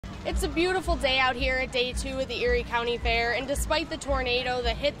It's a beautiful day out here at day 2 of the Erie County Fair, and despite the tornado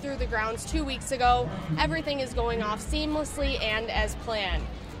that hit through the grounds 2 weeks ago, everything is going off seamlessly and as planned.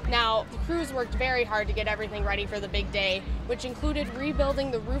 Now, the crews worked very hard to get everything ready for the big day, which included rebuilding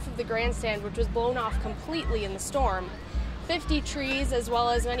the roof of the grandstand, which was blown off completely in the storm. 50 trees, as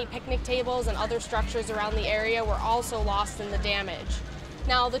well as many picnic tables and other structures around the area, were also lost in the damage.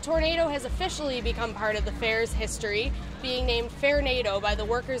 Now, the tornado has officially become part of the fair's history, being named Fairnado by the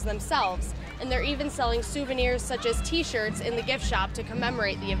workers themselves, and they're even selling souvenirs such as t-shirts in the gift shop to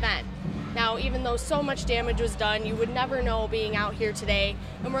commemorate the event. Now, even though so much damage was done, you would never know being out here today,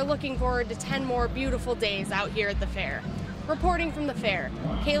 and we're looking forward to 10 more beautiful days out here at the fair. Reporting from the fair,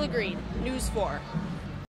 Kayla Green, News 4.